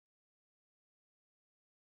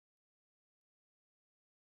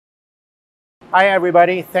Hi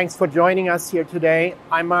everybody, thanks for joining us here today.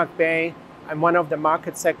 I'm Mark Bay. I'm one of the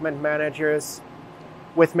market segment managers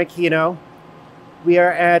with Makino. We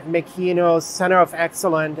are at Makino's Center of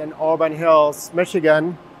Excellence in Auburn Hills,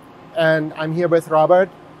 Michigan, and I'm here with Robert.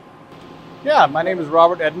 Yeah, my name is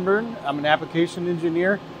Robert Edinburgh. I'm an application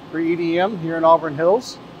engineer for EDM here in Auburn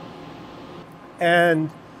Hills. And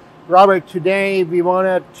Robert, today we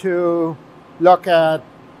wanted to look at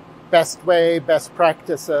best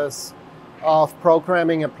practices of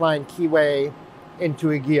programming applying keyway into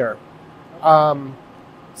a gear.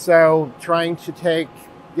 So trying to take,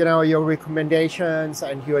 your recommendations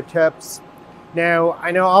and your tips. Now, I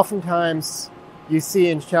know oftentimes you see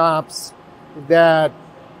in shops that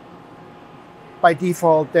by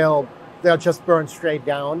default they'll just burn straight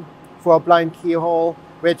down for a blind keyhole,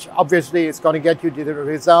 which obviously is going to get you to the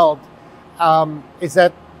result.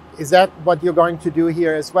 Is that what you're going to do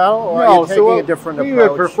here as well, or are you taking a different approach? What we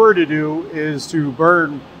would prefer to do is to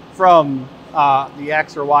burn from the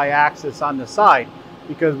X or Y axis on the side,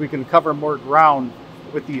 because we can cover more ground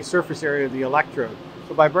with the surface area of the electrode.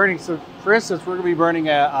 So by burning, for instance, we're going to be burning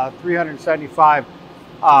a 375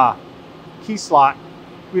 key slot.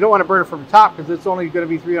 We don't want to burn it from the top because it's only going to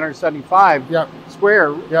be 375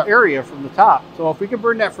 square area from the top. So if we can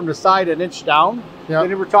burn that from the side an inch down,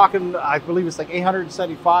 then we're talking, I believe it's like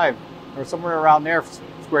 875 or somewhere around there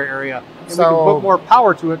square area. And we can put more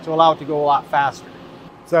power to it to allow it to go a lot faster.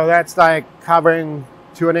 So that's like covering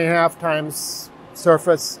 2.5 times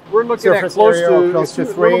surface. We're looking at close to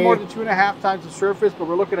 3. A little more than 2.5 times the surface, but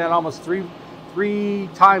we're looking at almost three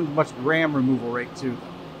times much gram removal rate too.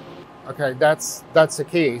 Okay, that's the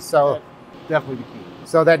key. So that's definitely the key.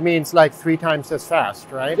 So that means like 3 times as fast,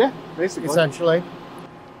 right? Yeah, basically. Essentially.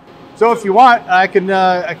 So if you want, I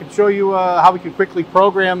can show you how we can quickly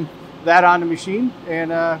program that on the machine and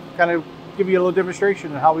kind of give you a little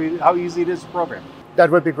demonstration of how easy it is to program. That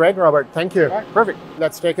would be great, Robert. Thank you. All right, perfect.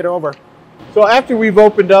 Let's take it over. So after we've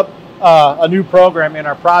opened up a new program in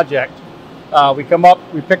our project, we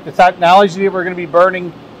pick the technology that we're going to be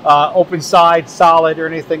burning. Open side, solid, or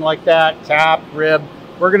anything like that, tap, rib.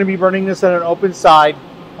 We're going to be burning this on an open side.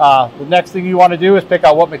 The next thing you want to do is pick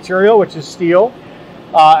out what material, which is steel,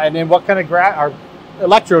 and then what kind of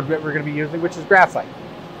electrode bit we're going to be using, which is graphite.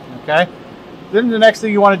 Okay. Then the next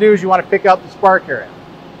thing you want to do is you want to pick out the spark area.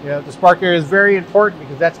 The spark area is very important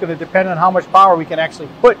because that's going to depend on how much power we can actually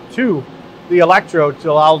put to the electrode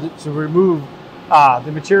to allow it to remove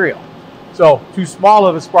the material. So too small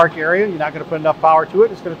of a spark area, you're not going to put enough power to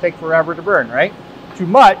it. It's going to take forever to burn, right? Too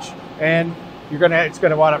much, and it's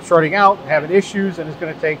going to wind up shorting out, having issues, and it's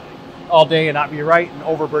going to take all day and not be right and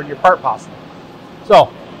overburn your part possibly. So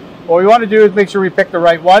what we want to do is make sure we pick the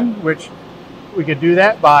right one, which we could do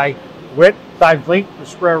that by width times length per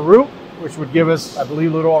square root, which would give us, I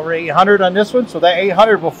believe, a little over 800 on this one. So that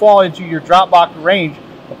 800 will fall into your drop box range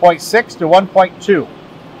of 0.6 to 1.2.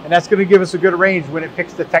 And that's going to give us a good range when it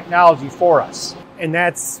picks the technology for us. And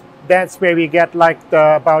that's where we get like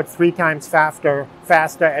the about 3 times faster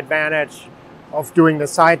advantage of doing the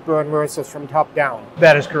side burn versus from top down.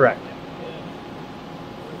 That is correct.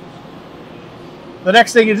 The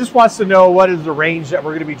next thing, it just wants to know what is the range that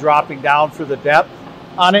we're going to be dropping down for the depth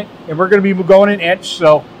on it. And we're going to be going an inch,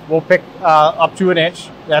 so we'll pick up to an inch.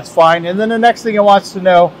 That's fine. And then the next thing it wants to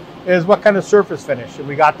know is what kind of surface finish. And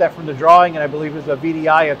we got that from the drawing, and I believe it's a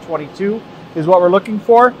VDI of 22 is what we're looking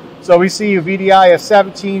for. So we see a VDI of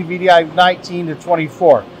 17, VDI of 19 to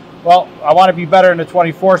 24. Well, I want to be better in the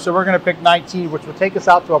 24, so we're going to pick 19, which will take us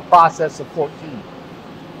out to a process of 14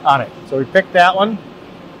 on it. So we picked that one.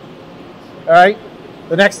 All right.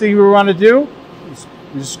 The next thing we want to do is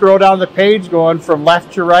you scroll down the page going from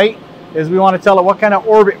left to right is we want to tell it what kind of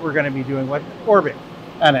orbit we're going to be doing, what orbit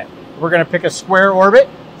on it. We're going to pick a square orbit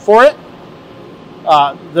for it.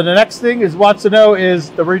 The next thing wants to know is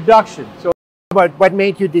the reduction. So what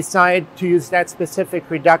made you decide to use that specific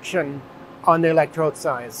reduction on the electrode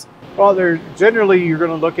size? Well, generally you're going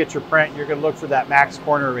to look at your print, you're going to look for that max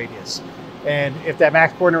corner radius. And if that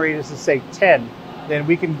max corner radius is say 10, then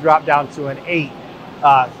we can drop down to an 8,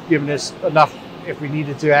 giving us enough. If we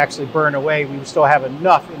needed to actually burn away, we would still have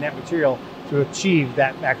enough in that material to achieve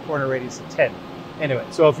that max corner radius of 10. Anyway,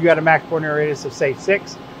 so if you had a max corner radius of say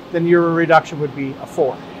 6, then your reduction would be a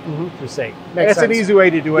 4, to say. That's an easy way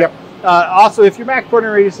to do it. Yep. Also, if your max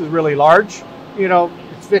corner radius is really large,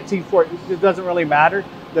 it's 15, 40, it doesn't really matter.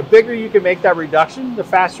 The bigger you can make that reduction, the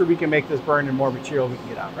faster we can make this burn and more material we can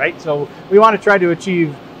get out, right? So we want to try to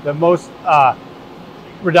achieve the most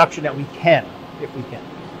reduction that we can, if we can.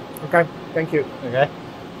 Okay, thank you. Okay.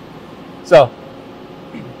 So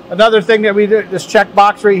another thing that we do, this check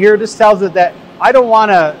box right here, this tells it that I don't want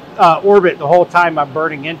to orbit the whole time I'm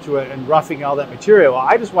burning into it and roughing all that material.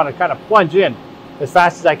 I just want to kind of plunge in as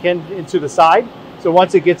fast as I can into the side. So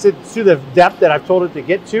once it gets it to the depth that I've told it to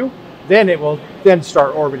get to, then it will then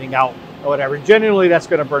start orbiting out or whatever. Generally, that's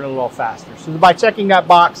going to burn a little faster. So by checking that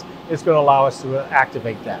box, it's going to allow us to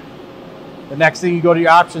activate that. The next thing, you go to your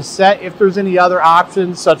options set. If there's any other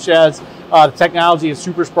options, such as the technology is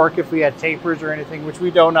super spark if we had tapers or anything, which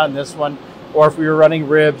we don't on this one, or if we were running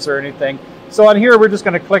ribs or anything. So on here, we're just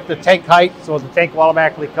going to click the tank height, so the tank will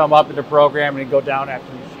automatically come up in the program and go down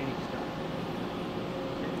after the machining is done.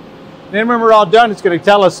 Then when we're all done, it's going to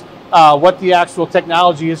tell us what the actual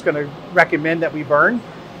technology is going to recommend that we burn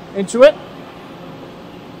into it.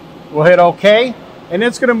 We'll hit OK, and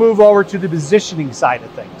it's going to move over to the positioning side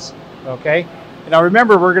of things. Okay. And now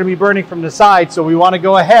remember, we're going to be burning from the side, so we want to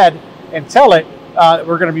go ahead and tell it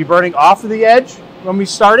we're going to be burning off of the edge when we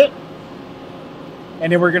start it,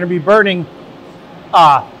 and then we're going to be burning,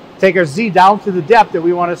 take our Z down to the depth that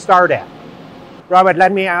we want to start at. Robert,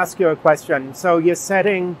 let me ask you a question. So you're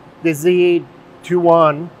setting the Z to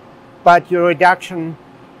 1, but your reduction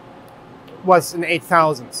was in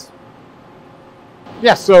 8,000ths.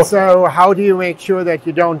 Yes. So how do you make sure that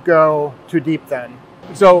you don't go too deep then?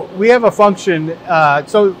 So we have a function.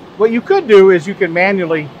 So what you could do is you can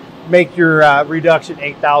manually make your reduction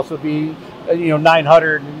 8,000 would be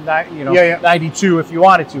 900, 92 if you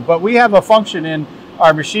wanted to. But we have a function in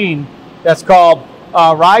our machine that's called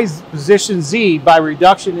rise position Z by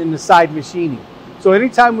reduction in the side machining. So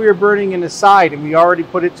anytime we are burning in the side and we already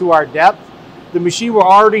put it to our depth, the machine will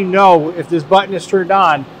already know if this button is turned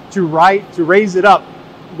on to raise it up,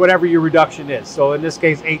 whatever your reduction is. So in this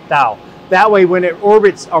case, 8 thou. That way, when it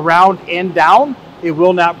orbits around and down, it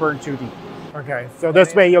will not burn too deep. Okay, so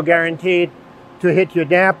this way you're guaranteed to hit your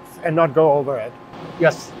depth and not go over it.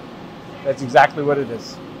 Yes, that's exactly what it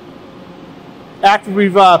is. After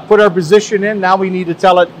we've put our position in, now we need to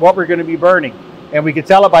tell it what we're going to be burning. And we can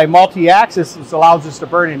tell it by multi-axis. This allows us to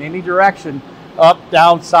burn in any direction, up,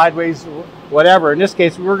 down, sideways, whatever. In this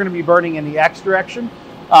case, we're going to be burning in the X direction.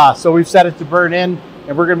 So we've set it to burn in,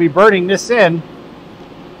 and we're going to be burning this in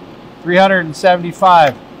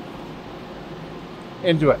 375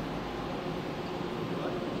 into it.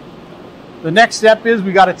 The next step is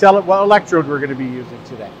we got to tell it what electrode we're going to be using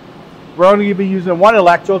today. We're only going to be using one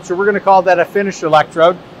electrode, so we're going to call that a finish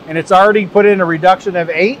electrode, and it's already put in a reduction of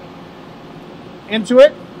 8 into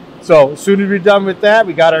it. So as soon as we're done with that,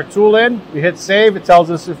 we got our tool in, we hit save, it tells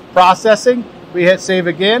us it's processing, we hit save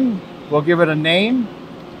again, we'll give it a name.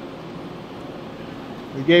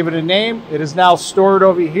 We gave it a name. It is now stored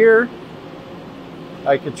over here.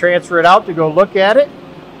 I can transfer it out to go look at it,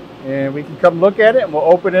 and we can come look at it, and we'll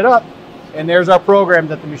open it up. And there's our program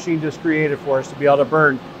that the machine just created for us to be able to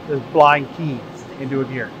burn this blind key into a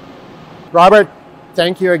gear. Robert,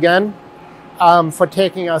 thank you again for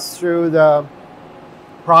taking us through the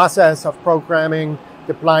process of programming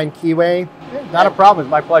the blind keyway. Not a problem.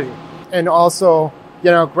 It's my pleasure. And also,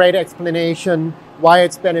 great explanation why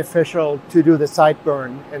it's beneficial to do the side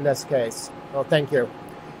burn in this case. Well, thank you.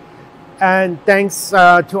 And thanks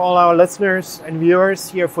to all our listeners and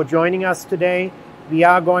viewers here for joining us today. We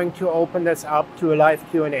are going to open this up to a live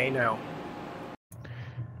Q&A now.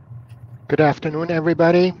 Good afternoon,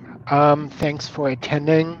 everybody. Thanks for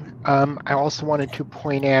attending. I also wanted to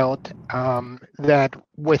point out that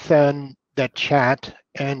within the chat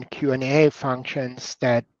and Q&A functions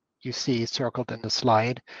that you see circled in the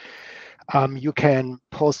slide, you can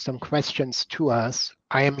post some questions to us.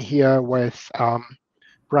 I am here with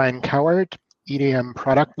Brian Coward, EDM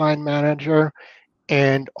Product Line Manager,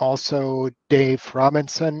 and also Dave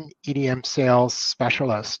Robinson, EDM Sales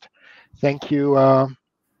Specialist. Thank you,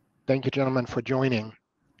 gentlemen, for joining.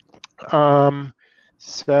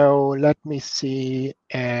 So let me see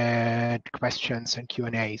at questions and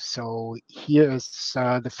Q&A. So here's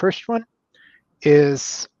the first one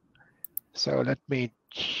is, so let me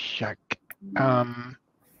check.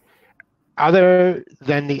 Other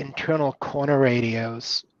than the internal corner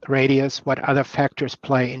radius, what other factors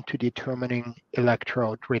play into determining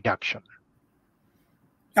electrode reduction?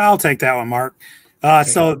 I'll take that one, Mark.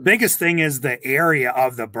 So the biggest thing is the area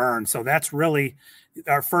of the burn. So that's really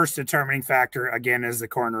our first determining factor, again, is the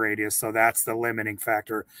corner radius. So that's the limiting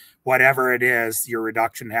factor. Whatever it is, your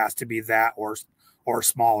reduction has to be that or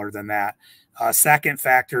smaller than that. Second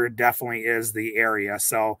factor definitely is the area.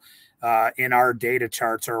 So in our data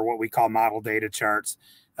charts, or what we call model data charts,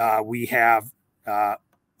 we have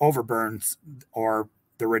overburns or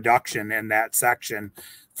the reduction in that section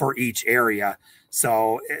for each area.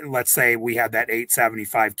 So let's say we had that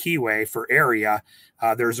 875 keyway for area.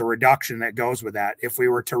 There's a reduction that goes with that. If we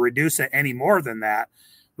were to reduce it any more than that,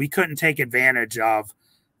 we couldn't take advantage of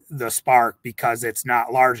the spark because it's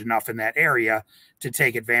not large enough in that area to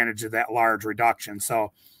take advantage of that large reduction.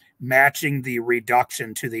 So matching the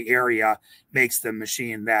reduction to the area makes the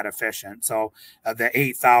machine that efficient. So the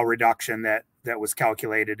 8 thou reduction that was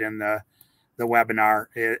calculated in the webinar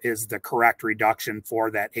is the correct reduction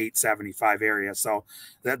for that 875 area. So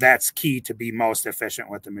that's key to be most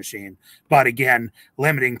efficient with the machine. But again,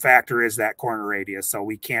 limiting factor is that corner radius. So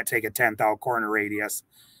we can't take a 10 thou corner radius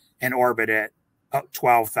and orbit it up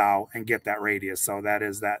 12 thou and get that radius. So that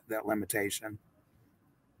is that limitation.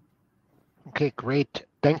 Okay, great.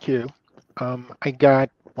 Thank you. I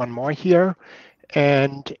got one more here.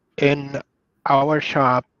 And in our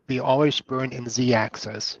shop, we always burn in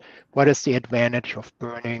Z-axis. What is the advantage of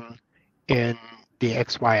burning in the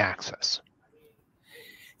XY axis?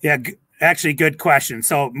 Yeah, actually, good question.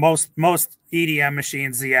 So most EDM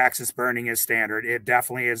machines, Z-axis burning is standard. It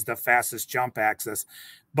definitely is the fastest jump axis.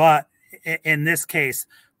 But in this case,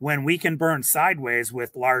 when we can burn sideways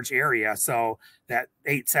with large area, so that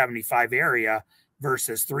 875 area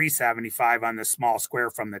versus 375 on the small square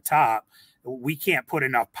from the top, we can't put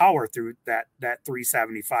enough power through that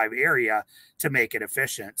 375 area to make it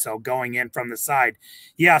efficient. So going in from the side,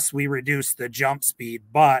 yes, we reduce the jump speed,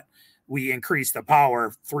 but we increase the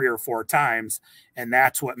power 3 or 4 times, and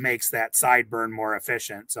that's what makes that side burn more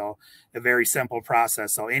efficient. So a very simple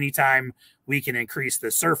process. So anytime we can increase the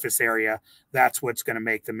surface area, that's what's going to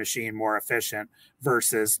make the machine more efficient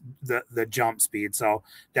versus the jump speed. So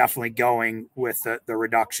definitely going with the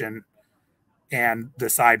reduction and the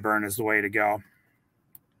side burn is the way to go.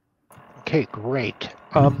 Okay, great.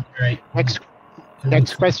 Great.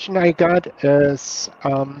 Next question I got is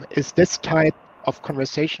this type of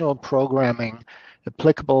conversational programming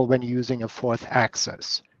applicable when using a fourth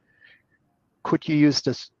axis? Could you use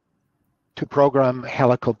this to program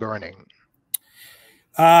helical burning?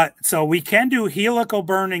 So we can do helical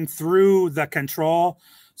burning through the control.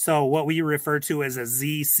 So what we refer to as a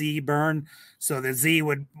ZC burn. So the Z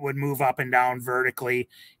would move up and down vertically.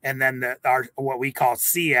 And then what we call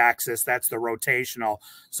C axis, that's the rotational.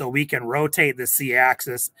 So we can rotate the C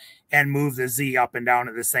axis and move the Z up and down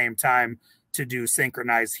at the same time to do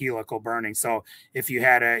synchronized helical burning. So if you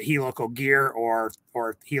had a helical gear or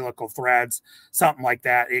helical threads, something like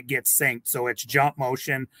that, it gets synced. So its jump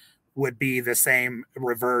motion would be the same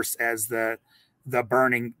reverse as the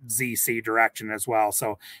burning ZC direction as well.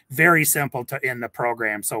 So very simple in the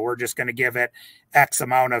program. So we're just going to give it X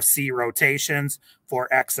amount of C rotations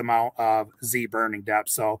for X amount of Z burning depth.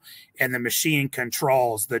 So, and the machine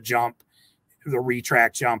controls the jump, the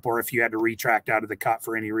retract jump, or if you had to retract out of the cut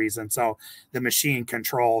for any reason. So the machine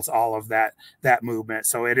controls all of that movement.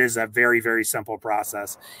 So it is a very, very simple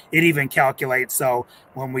process. It even calculates. So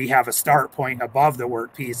when we have a start point above the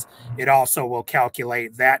workpiece, it also will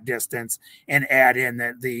calculate that distance and add in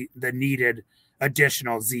the needed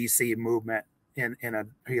additional ZC movement in a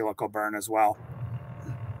helical burn as well.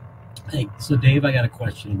 Hey, so Dave, I got a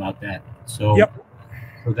question about that. So, yep.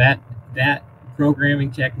 So that programming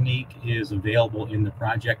technique is available in the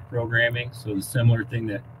project programming. So the similar thing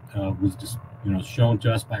that was just shown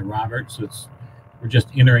to us by Robert. So we're just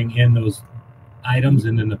entering in those items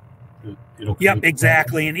and then Yep,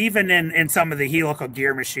 exactly. And even in some of the helical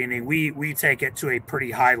gear machining, we take it to a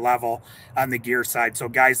pretty high level on the gear side. So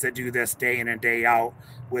guys that do this day in and day out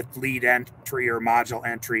with lead entry or module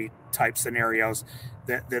entry type scenarios,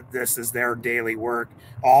 that this is their daily work.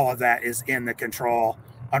 All of that is in the control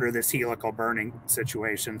under this helical burning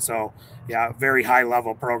situation. So yeah, very high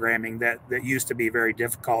level programming that used to be very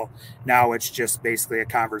difficult. Now it's just basically a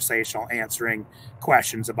conversational answering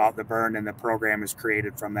questions about the burn, and the program is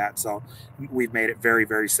created from that. So we've made it very,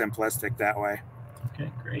 very simplistic that way. Okay,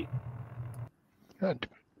 great. Good.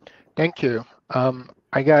 Thank you.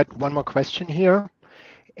 I got one more question here.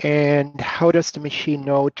 And how does the machine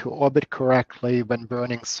know to orbit correctly when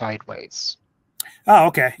burning sideways? Oh,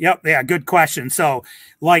 okay. Yep. Yeah. Good question. So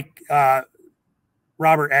like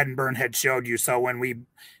Robert Edinburgh had showed you, so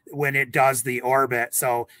when it does the orbit,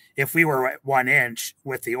 so if we were at 1 inch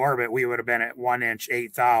with the orbit, we would have been at 1 inch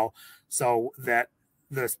 8 thou. So that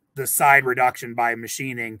the side reduction by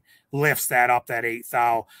machining lifts that up that 8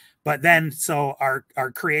 thou. But then, so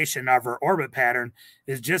our creation of our orbit pattern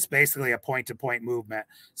is just basically a point-to-point movement.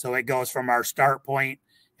 So it goes from our start point,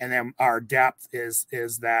 and then our depth is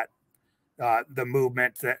that the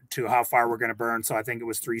movement to how far we're going to burn. So I think it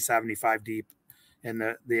was 375 deep in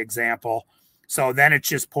the example. So then it's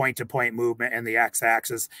just point-to-point movement in the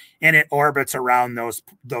x-axis, and it orbits around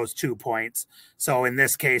those 2 points. So in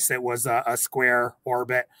this case, it was a square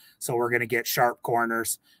orbit, so we're going to get sharp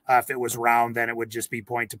corners. If it was round, then it would just be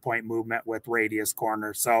point-to-point movement with radius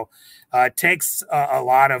corners. So it takes a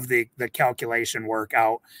lot of the calculation work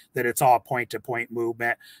out, that it's all point-to-point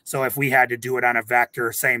movement. So if we had to do it on a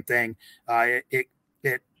vector, same thing. It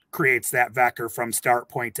creates that vector from start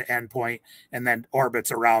point to end point, and then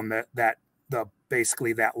orbits around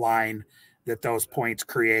basically that line that those points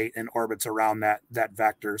create, and orbits around that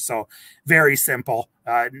vector. So very simple,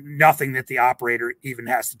 nothing that the operator even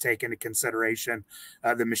has to take into consideration.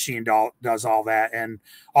 The machine does all that, and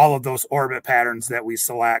all of those orbit patterns that we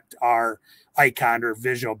select are icon or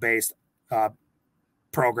visual based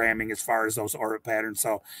programming as far as those orbit patterns.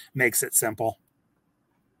 So makes it simple.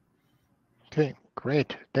 Okay,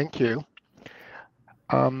 great. Thank you.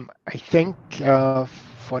 I think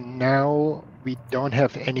for now, we don't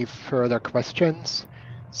have any further questions.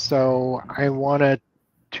 So I wanted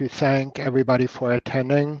to thank everybody for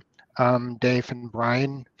attending. Dave and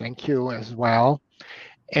Brian, thank you as well.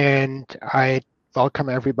 And I welcome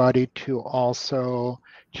everybody to also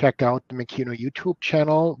check out the Makino YouTube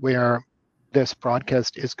channel, where this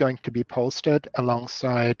broadcast is going to be posted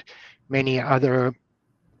alongside many other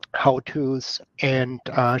how-tos and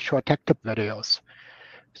short tech tip videos.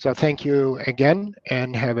 So thank you again,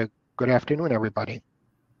 and have a good afternoon, everybody.